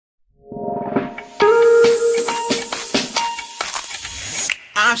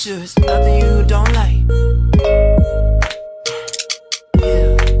I'm sure it's nothing you don't like.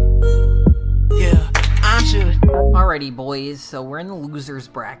 Yeah, I'm sure. Alrighty, boys, so we're in the losers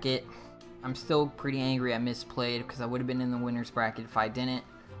bracket. I'm still pretty angry I misplayed because I would have been in the winners bracket if I didn't.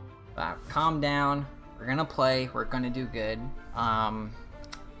 But calm down. We're gonna play. We're gonna do good. You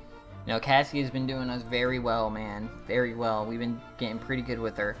know, Cassie has been doing us very well, man. Very well. We've been getting pretty good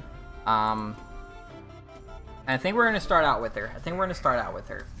with her. I think we're gonna start out with her.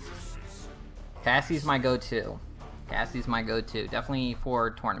 Cassie's my go-to. Definitely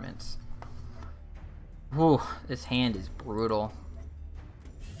for tournaments. Whew, this hand is brutal.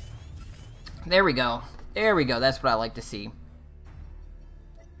 There we go. That's what I like to see.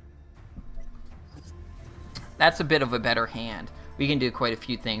 That's a bit of a better hand. We can do quite a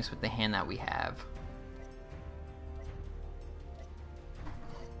few things with the hand that we have.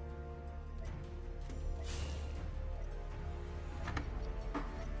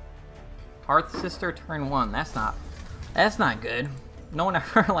 Hearth Sister turn 1. That's not good. No one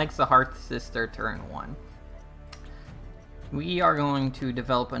ever likes the Hearth Sister turn 1. We are going to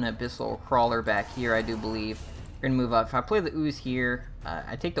develop an Abyssal Crawler back here, I do believe. We're going to move up. If I play the Ooze here,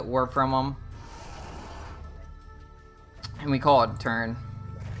 I take the Orb from him. And we call it a turn.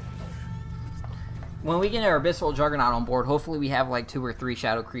 When we get our Abyssal Juggernaut on board, hopefully we have like 2 or 3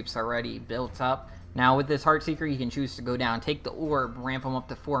 Shadow Creeps already built up. Now with this Heartseeker, you can choose to go down, take the Orb, ramp him up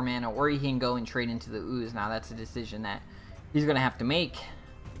to 4 mana, or you can go and trade into the Ooze. Now that's a decision that he's going to have to make.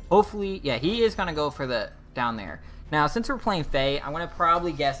 Hopefully, yeah, he is going to go for the down there. Now, since we're playing Fae, I'm going to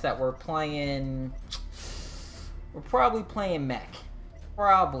probably guess that we're probably playing Mech.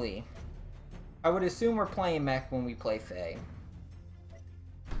 Probably. I would assume we're playing Mech when we play Fae.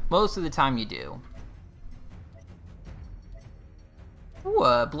 Most of the time you do. Ooh,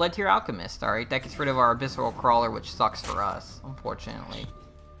 a Blood Tier Alchemist. Alright, that gets rid of our Abyssal Crawler, which sucks for us, unfortunately.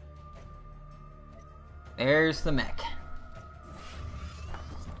 There's the Mech.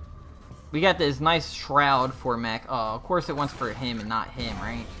 We got this nice Shroud for Mech. Oh, of course it wants for him and not him,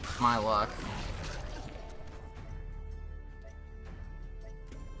 right? My luck.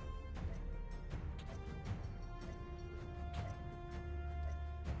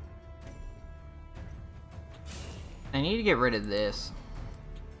 I need to get rid of this.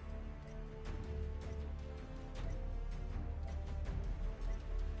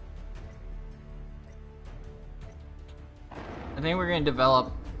 I think we're going to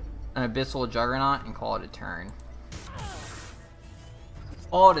develop an Abyssal Juggernaut and call it a turn.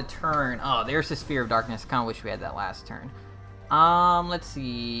 Oh, the turn. Oh, there's the Sphere of Darkness. Kind of wish we had that last turn. Let's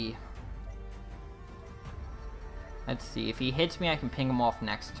see. Let's see. If he hits me, I can ping him off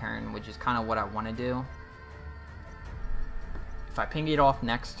next turn, which is kind of what I want to do. If I ping it off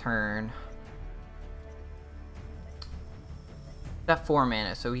next turn... That's 4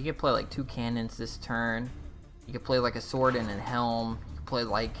 mana, so he could play like 2 cannons this turn. He could play like a sword and a helm. He could play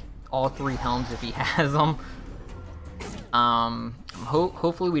like all 3 helms if he has them.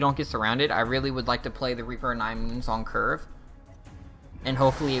 Hopefully we don't get surrounded. I really would like to play the Reaper of 9 Moons on curve. And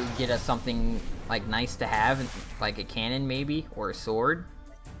hopefully it would get us something like nice to have, like a cannon maybe, or a sword.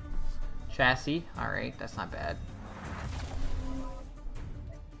 Chassis, alright, that's not bad.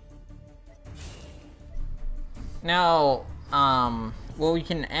 Now, what we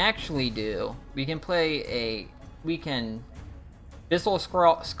can actually do, we can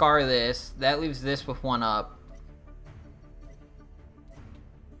Abyssal Scar this, that leaves this with 1 up.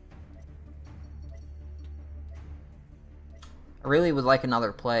 I really would like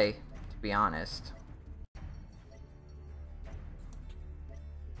another play, to be honest.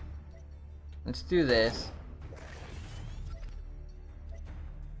 Let's do this.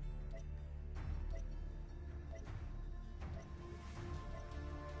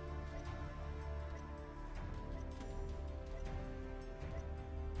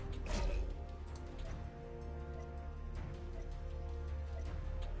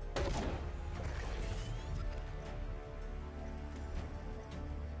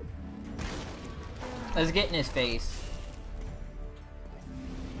 Let's get in his face.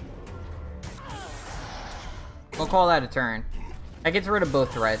 We'll call that a turn. That gets rid of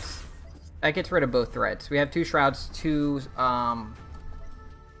both threats. We have 2 Shrouds, 2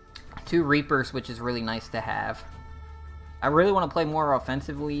 Reapers, which is really nice to have. I really want to play more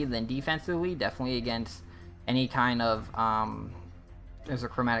offensively than defensively. Definitely against any kind of... there's a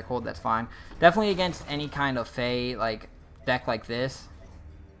Chromatic Hold, that's fine. Definitely against any kind of Fae, like, deck like this.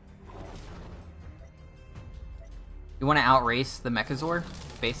 You want to outrace the Mechazor,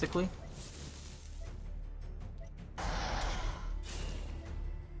 basically.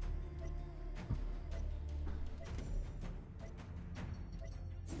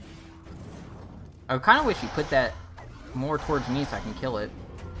 I kind of wish he put that more towards me so I can kill it.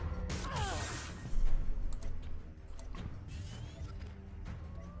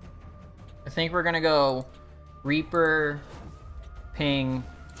 I think we're gonna go Reaper, Ping,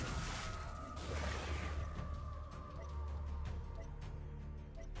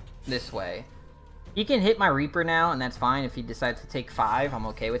 this way. He can hit my Reaper now, and that's fine. If he decides to take 5, I'm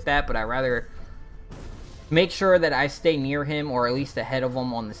okay with that, but I'd rather make sure that I stay near him, or at least ahead of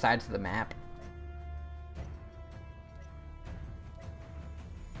him on the sides of the map.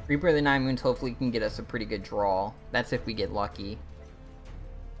 Reaper of the 9 Moons hopefully can get us a pretty good draw. That's if we get lucky.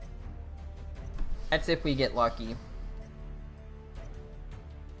 That's if we get lucky.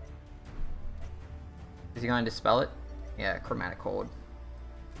 Is he going to dispel it? Yeah, Chromatic Hold.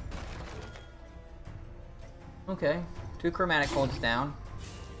 Okay, 2 Chromatic Holds down.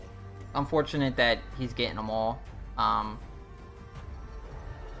 Unfortunate that he's getting them all.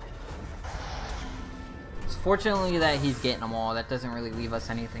 It's fortunately that he's getting them all. That doesn't really leave us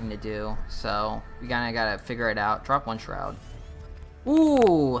anything to do. So, we kinda gotta figure it out. Drop 1 Shroud.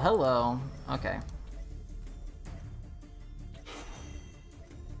 Ooh, hello. Okay.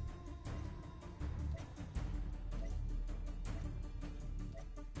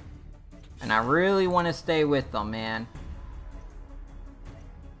 And I really want to stay with them, man.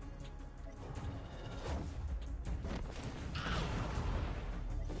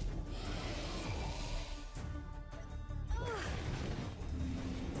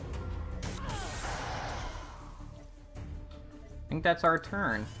 I think that's our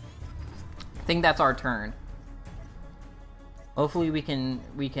turn. I think that's our turn. Hopefully we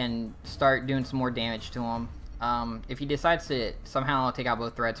can start doing some more damage to him. If he decides to somehow take out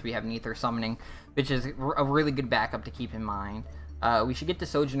both threats, we have Neither Summoning, which is a really good backup to keep in mind. We should get the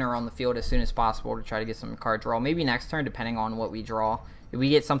Sojourner on the field as soon as possible to try to get some card draw. Maybe next turn, depending on what we draw. If we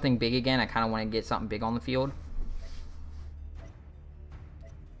get something big again, I kind of want to get something big on the field.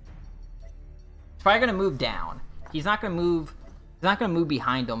 He's probably going to move down. He's not going to move. He's not going to move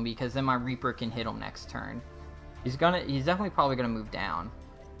behind him because then my Reaper can hit him next turn. He's definitely probably going to move down.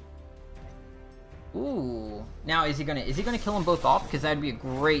 Ooh. Now is he gonna kill them both off? Because that'd be a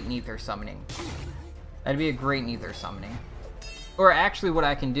great Neither Summoning. That'd be a great Neither Summoning. Or actually what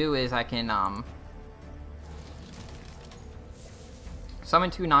I can do is I can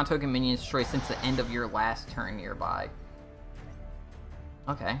summon 2 non-token minions destroy since the end of your last turn nearby.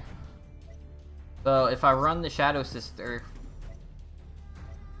 Okay. So if I run the Shadow Sister,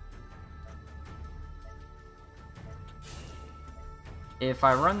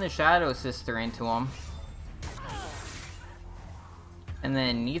 into him, and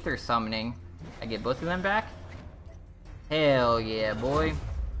then Neither Summoning, I get both of them back? Hell yeah, boy.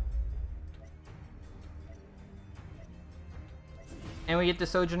 And we get the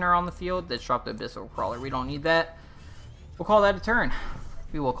Sojourner on the field. Let's drop the Abyssal Crawler. We don't need that. We'll call that a turn.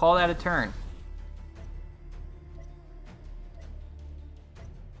 We will call that a turn.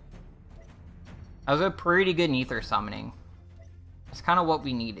 That was a pretty good Neither Summoning. That's kind of what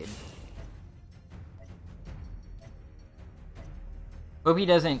we needed. Hope he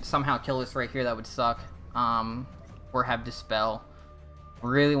doesn't somehow kill us right here. That would suck. Or have Dispel.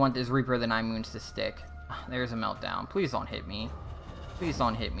 Really want this Reaper of the 9 Moons to stick. There's a Meltdown. Please don't hit me. Please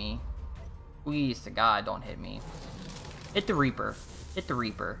don't hit me. Please to God, don't hit me. Hit the Reaper. Hit the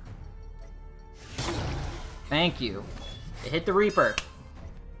Reaper. Thank you. It hit the Reaper.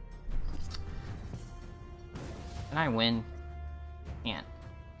 Can I win? Can't.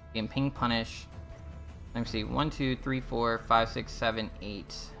 Game Ping Punish. Let me see. 1, 2, 3, 4, 5, 6, 7,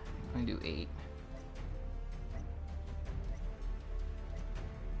 8. I'm gonna do 8.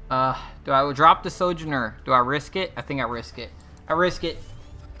 Do I drop the Sojourner? Do I risk it? I think I risk it. I risk it.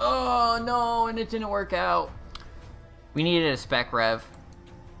 Oh no, and it didn't work out. We needed a Spec Rev.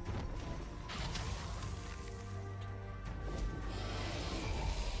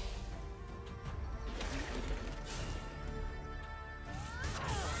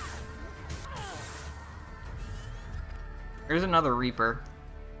 There's another Reaper.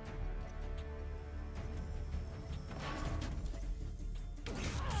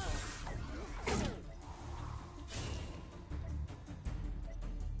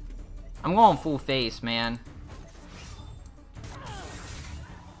 I'm going full face, man.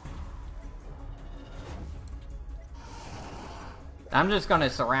 I'm just gonna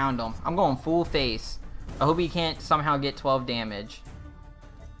surround him. I'm going full face. I hope he can't somehow get 12 damage.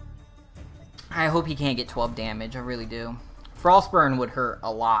 I hope he can't get 12 damage. I really do. Frostburn would hurt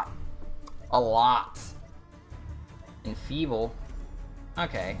a lot. A lot. Enfeeble.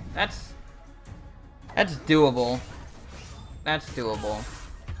 Okay, that's doable. That's doable.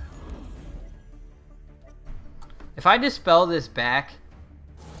 If I dispel this back...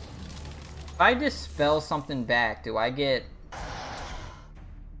 If I dispel something back, do I get...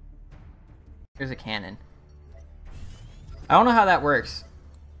 Here's a cannon. I don't know how that works.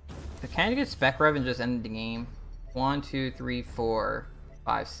 The cannon gets spec rev and just end the game. 1, 2, 3, 4,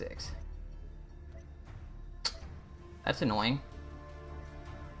 5, 6. That's annoying.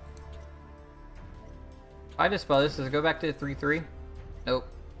 If I dispel this, does it go back to 3-3? Nope.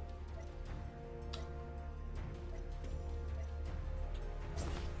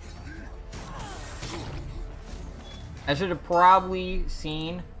 I should have probably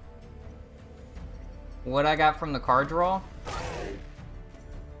seen what I got from the card draw.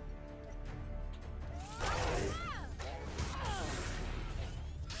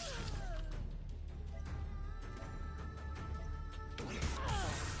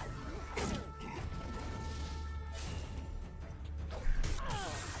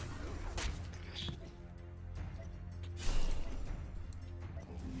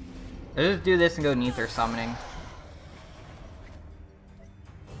 Let's just do this and go Neither Summoning.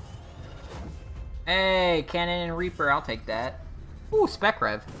 Hey, Cannon and Reaper, I'll take that. Ooh, Spec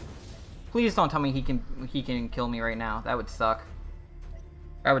Rev. Please don't tell me he can kill me right now. That would suck.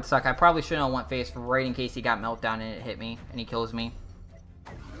 That would suck. I probably shouldn't have went face right in case he got Meltdown and it hit me and he kills me.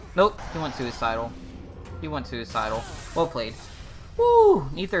 Nope, he went suicidal. He went suicidal. Well played. Woo!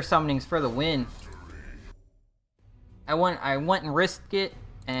 Neither Summonings for the win. I went and risked it,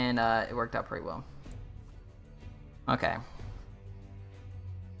 and it worked out pretty well. Okay.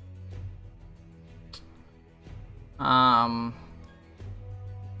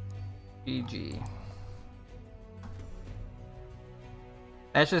 GG.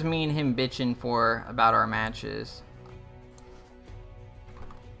 That's just me and him bitching about our matches.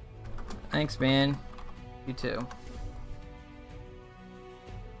 Thanks, man. You too.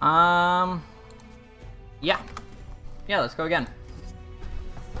 Yeah. Yeah, let's go again.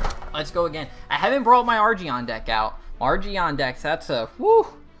 Let's go again. I haven't brought my Argeon deck out. Argeon decks, that's a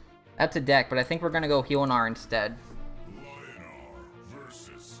deck, but I think we're gonna go Healnar instead.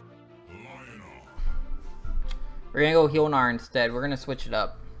 We're gonna go Healnar instead. We're gonna switch it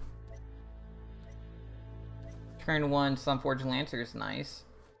up. Turn 1, Sunforged Lancer is nice.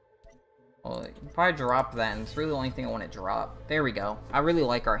 Well, probably drop then. It's really the only thing I want to drop. There we go. I really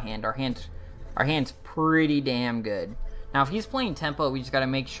like our hand. Our hand's pretty damn good. Now, if he's playing tempo, we just gotta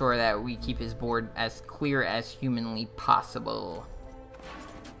make sure that we keep his board as clear as humanly possible.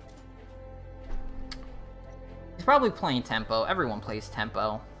 He's probably playing tempo. Everyone plays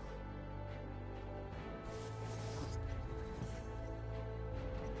tempo.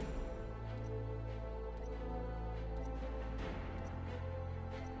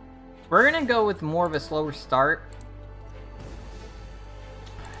 We're gonna go with more of a slower start.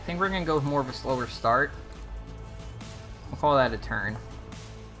 I think we're gonna go with more of a slower start. We'll call that a turn.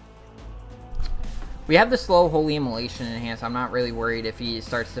 We have the slow Holy Immolation in hand, so I'm not really worried if he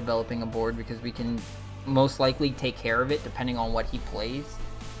starts developing a board because we can most likely take care of it depending on what he plays.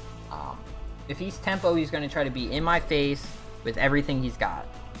 If he's tempo, he's gonna try to be in my face with everything he's got.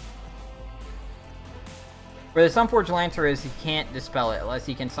 Where the Sunforged Lancer is, he can't dispel it unless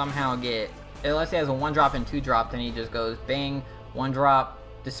he can somehow unless he has a 1-drop and 2-drop, then he just goes bang, 1-drop,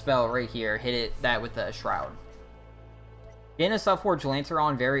 dispel right here, hit that with the Shroud. Getting a Sunforged Lancer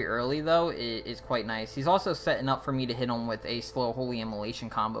on very early, though, is quite nice. He's also setting up for me to hit him with a slow Holy Immolation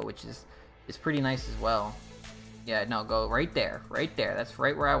combo, which is pretty nice as well. Yeah, no, go right there, right there. That's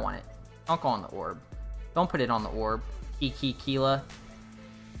right where I want it. Don't go on the orb. Don't put it on the orb. KEKEKELA.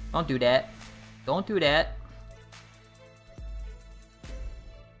 Don't do that. Don't do that.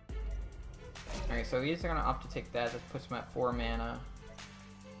 Alright, so he's gonna opt to take that. That puts him at 4 mana.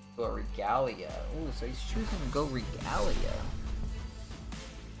 Go Regalia. Ooh, so he's choosing to go Regalia.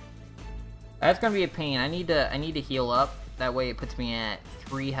 That's gonna be a pain. I need to heal up. That way it puts me at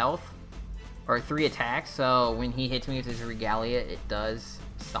 3 health. Or 3 attacks, so when he hits me with his Regalia, it does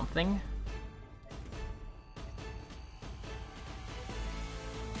something.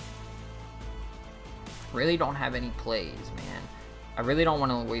 Really don't have any plays, man. I really don't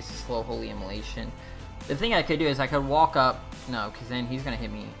want to waste a slow Holy Immolation. The thing I could do is I could walk up. No, because then he's going to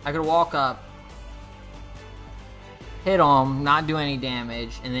hit me. I could walk up, hit him, not do any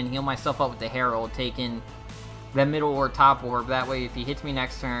damage, and then heal myself up with the Herald, taking the middle or top orb. That way, if he hits me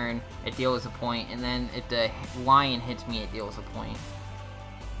next turn, it deals a point, and then if the Lion hits me, it deals a point.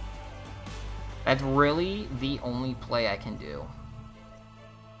 That's really the only play I can do.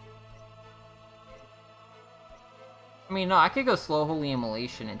 I mean, no, I could go slow Holy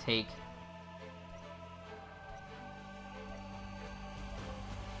Immolation and take...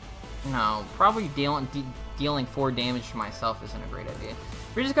 No, probably dealing 4 damage to myself isn't a great idea.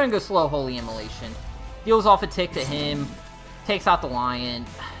 We're just gonna go slow Holy Immolation. Deals off a tick to him, takes out the lion,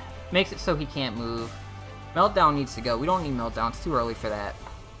 makes it so he can't move. Meltdown needs to go. We don't need Meltdown. It's too early for that.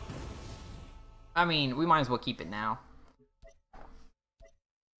 I mean, we might as well keep it now.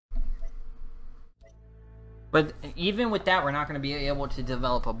 But even with that, we're not going to be able to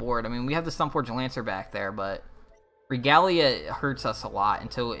develop a board. I mean, we have the Stoneforge Lancer back there, but Regalia hurts us a lot.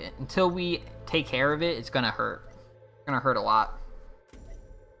 Until we take care of it, it's going to hurt. It's going to hurt a lot.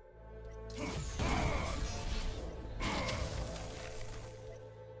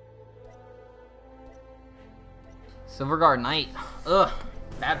 Silverguard Knight. Ugh,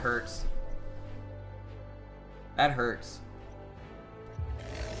 that hurts. That hurts.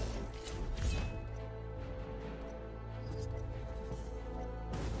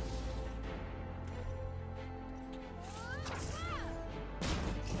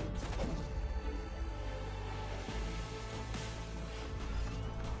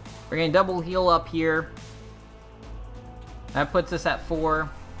 We're gonna double heal up here. That puts us at 4.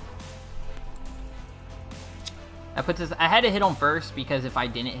 That puts us. I had to hit him first because if I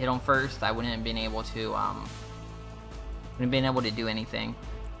didn't hit him first, I wouldn't have been able to. Do anything.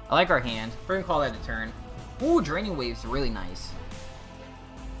 I like our hand. We're gonna call that a turn. Ooh, Draining Wave's really nice.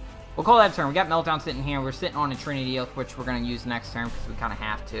 We'll call that a turn. We got Meltdown sitting here. We're sitting on a Trinity Oath, which we're gonna use next turn because we kind of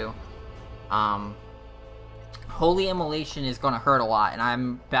have to. Holy Immolation is gonna hurt a lot, and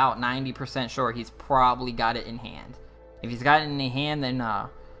I'm about 90% sure he's probably got it in hand. If he's got it in hand, then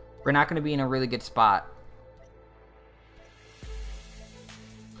we're not gonna be in a really good spot.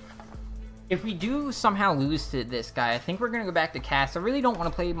 If we do somehow lose to this guy, I think we're going to go back to cast. I really don't want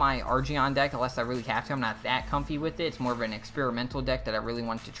to play my Argeon deck unless I really have to. I'm not that comfy with it. It's more of an experimental deck that I really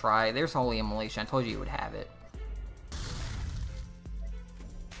want to try. There's Holy Immolation. I told you would have it.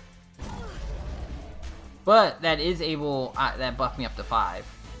 But that is able... that buffed me up to 5.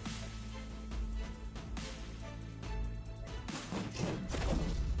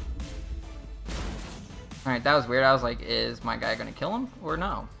 Alright, that was weird. I was like, is my guy going to kill him or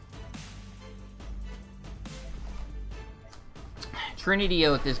no? Trinity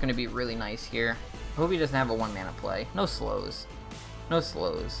Oath is going to be really nice here. I hope he doesn't have a 1-mana play. No slows. No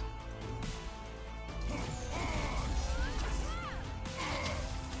slows.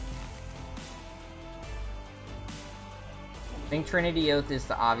 I think Trinity Oath is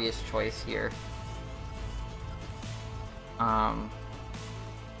the obvious choice here.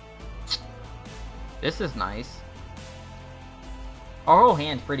 This is nice. Our whole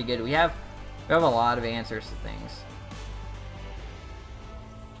hand's pretty good. We have a lot of answers to things.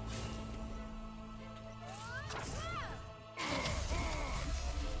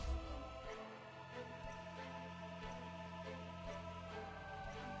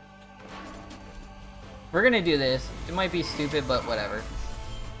 We're gonna do this. It might be stupid, but whatever.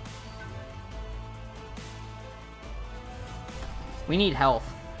 We need health.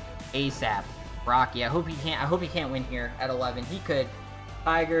 ASAP. Rocky. I hope he can't win here at 11. He could.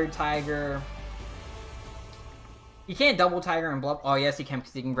 Tiger. He can't double Tiger and Blood. Oh yes, he can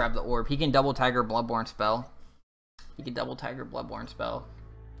because he can grab the orb. He can double Tiger Bloodborne spell. He can double Tiger Bloodborne spell.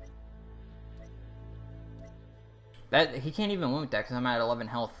 That he can't even win with that because I'm at 11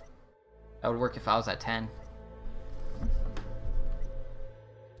 health. That would work if I was at 10.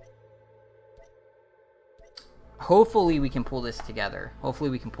 Hopefully we can pull this together.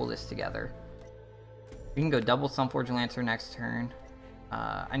 We can go double Stoneforge Lancer next turn.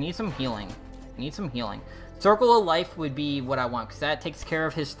 I need some healing. Circle of Life would be what I want, because that takes care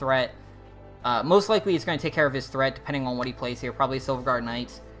of his threat. Most likely it's going to take care of his threat, depending on what he plays here. Probably Silverguard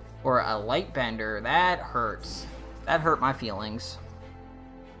Knight or a Lightbender. That hurts. That hurt my feelings.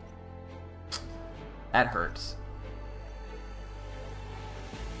 That hurts.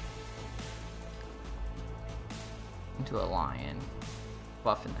 Into a lion.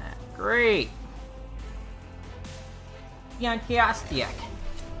 Buffing that. Great! Fantastic.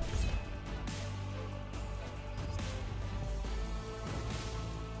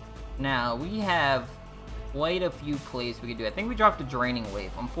 Now, we have quite a few plays we could do. I think we dropped a Draining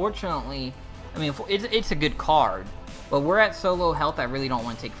Wave. Unfortunately, I mean, it's a good card, but we're at so low health, I really don't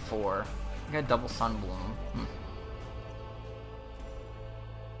want to take 4. I got double Sunbloom.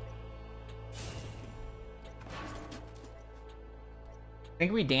 I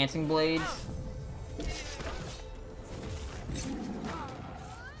think we Dancing Blades.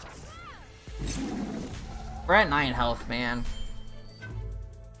 We're at 9 health, man.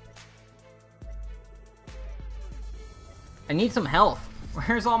 I need some health.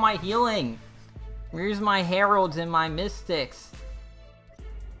 Where's all my healing? Where's my Heralds and my Mystics?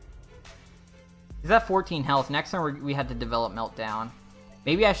 He's at 14 health. Next time we had to develop Meltdown.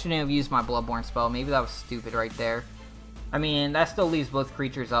 Maybe I shouldn't have used my Bloodborne spell. Maybe that was stupid right there. I mean, that still leaves both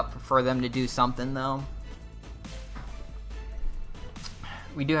creatures up for them to do something, though.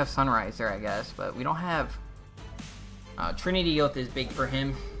 We do have Sunriser, I guess, but we don't have... Trinity Oath is big for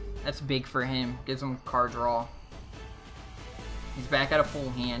him. That's big for him. Gives him card draw. He's back at a full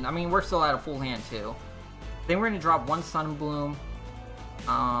hand. I mean, we're still at a full hand, too. Then we're going to drop one Sunbloom.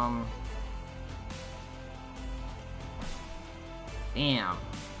 Damn.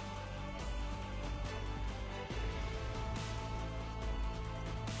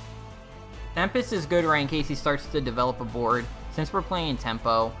 Tempest is good right in case he starts to develop a board. Since we're playing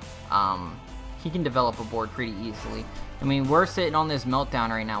tempo, he can develop a board pretty easily. I mean, we're sitting on this Meltdown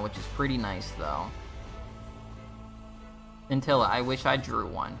right now, which is pretty nice, though. Until I wish I drew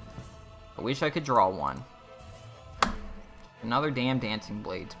one. I wish I could draw one. Another damn Dancing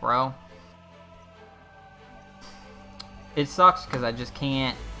Blades, bro. It sucks because I just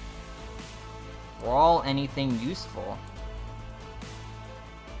can't draw anything useful.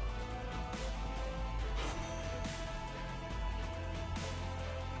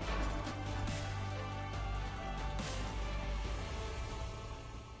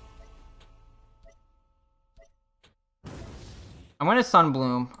 I'm gonna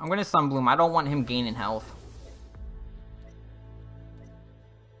Sunbloom. I don't want him gaining health.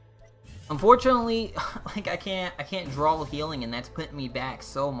 Unfortunately, like I can't draw healing, and that's putting me back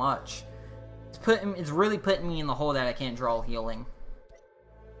so much. It's really putting me in the hole that I can't draw healing.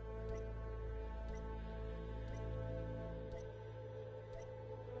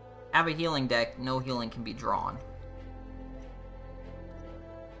 Have a healing deck, no healing can be drawn.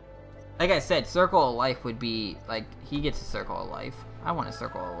 Like I said, Circle of Life would be, like, he gets a Circle of Life. I want a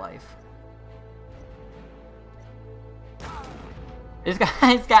Circle of Life. This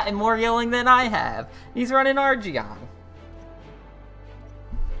guy's gotten more healing than I have. He's running Argeon.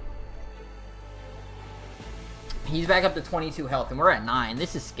 He's back up to 22 health, and we're at 9.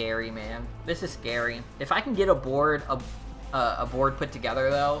 This is scary, man. This is scary. If I can get a board put together,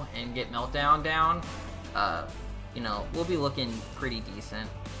 though, and get Meltdown down, you know, we'll be looking pretty decent.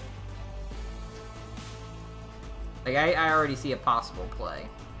 Like, I already see a possible play.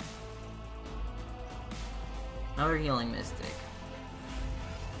 Another Healing Mystic.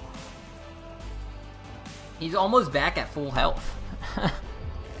 He's almost back at full health.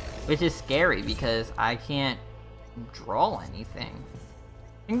 Which is scary because I can't draw anything.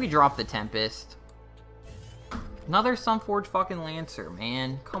 I think we drop the Tempest. Another Sunforged fucking Lancer,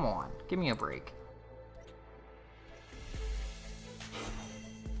 man. Come on. Give me a break.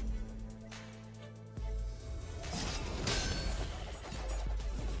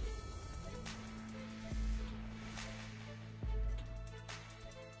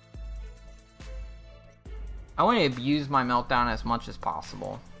 I want to abuse my Meltdown as much as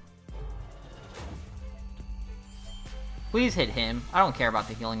possible. Please hit him. I don't care about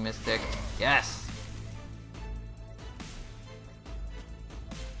the Healing Mystic. Yes!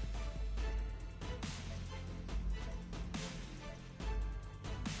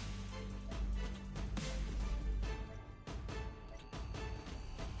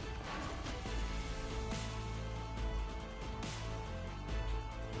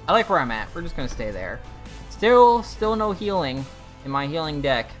 I like where I'm at. We're just gonna stay there. Still no healing in my healing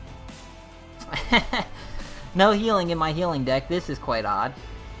deck. No healing in my healing deck. This is quite odd.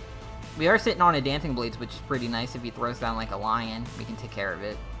 We are sitting on a Dancing Blades, which is pretty nice. If he throws down like a lion, we can take care of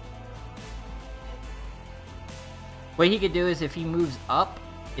it. What he could do is if he moves up,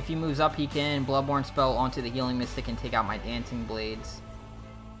 he can Bloodborne spell onto the Healing Mystic and take out my Dancing Blades.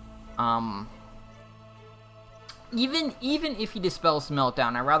 Even if he dispels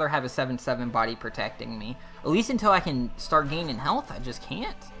Meltdown, I'd rather have a 7/7 body protecting me. At least until I can start gaining health, I just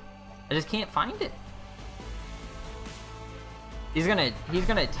can't. I just can't find it. He's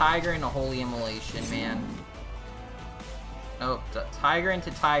gonna Tiger into Holy Immolation, man. Oh, Tiger into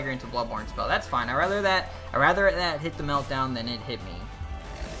Bloodborne spell. That's fine. I'd rather that hit the Meltdown than it hit me.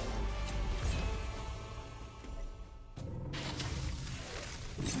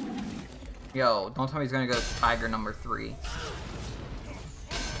 Yo, don't tell me he's gonna go to Tiger number 3.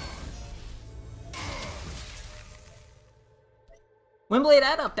 Windblade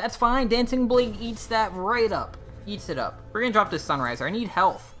add up, that's fine. Dancing Blade eats that right up. Eats it up. We're gonna drop this Sunriser. I need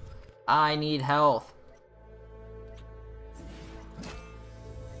health. I need health.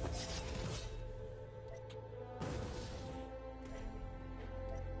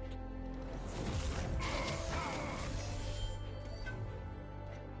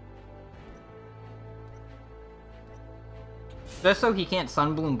 Just so he can't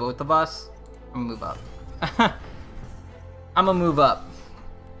Sunbloom both of us, I'm gonna move up. I'm gonna move up.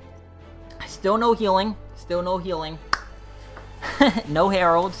 Still no healing. Still no healing. No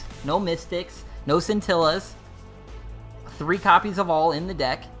heralds. No mystics. No scintillas. 3 copies of all in the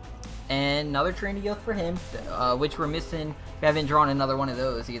deck. And another training oath for him, which we're missing. We haven't drawn another one of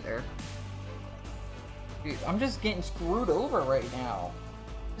those either. Dude, I'm just getting screwed over right now.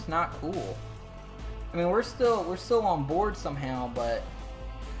 It's not cool. I mean, we're still on board somehow, but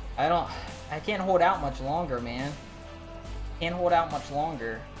I can't hold out much longer, man. Can't hold out much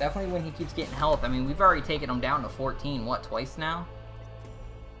longer. Definitely when he keeps getting health. I mean, we've already taken him down to 14, what, twice now?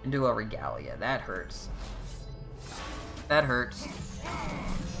 Into a Regalia. That hurts. That hurts.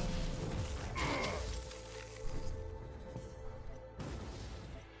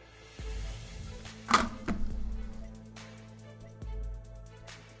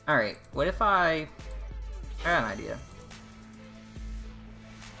 Alright, what if I got an idea.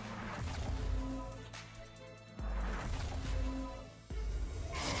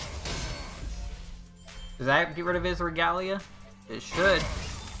 Does that get rid of his Regalia? It should.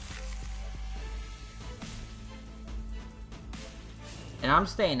 And I'm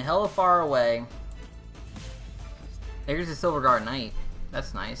staying hella far away. There's a Silver Guard Knight.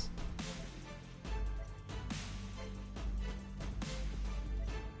 That's nice.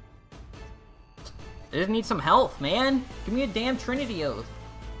 I just need some health, man. Give me a damn Trinity Oath.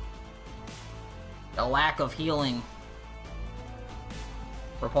 A lack of healing.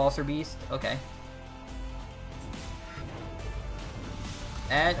 Repulsor Beast? Okay.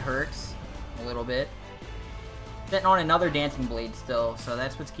 That hurts a little bit. Sitting on another Dancing Blade still, so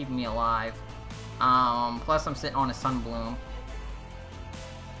that's what's keeping me alive. Plus I'm sitting on a Sunbloom.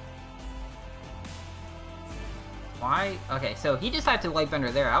 Why? Okay, so he decided to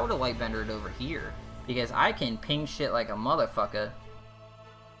Lightbender there. I would have Lightbendered over here. Because I can ping shit like a motherfucker.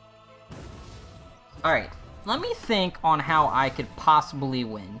 Alright, let me think on how I could possibly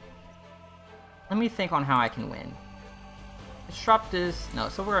win. Let me think on how I can win. Disrupt this. No,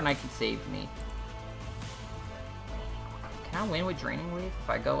 Silver Knight can save me. Can I win with Draining Wave if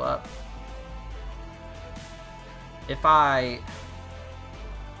I go up? If I...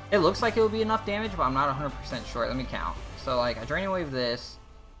 It looks like it would be enough damage, but I'm not 100% sure. Let me count. So, like, I Draining Wave this.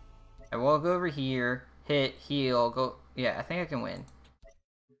 I will go over here, hit, heal, go... Yeah, I think I can win.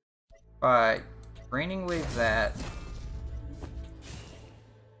 But, Draining Wave that.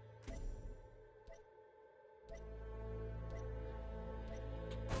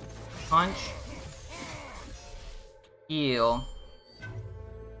 Punch. Heal.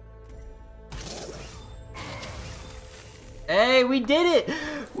 Hey, we did it!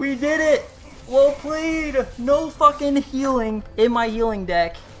 We did it! Well played! No fucking healing in my healing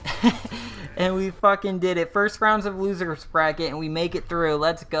deck. And we fucking did it. First rounds of losers bracket, and we make it through.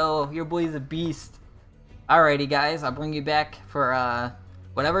 Let's go. Your boy's a beast. Alrighty, guys. I'll bring you back for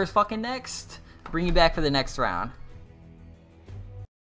whatever's fucking next. Bring you back for the next round.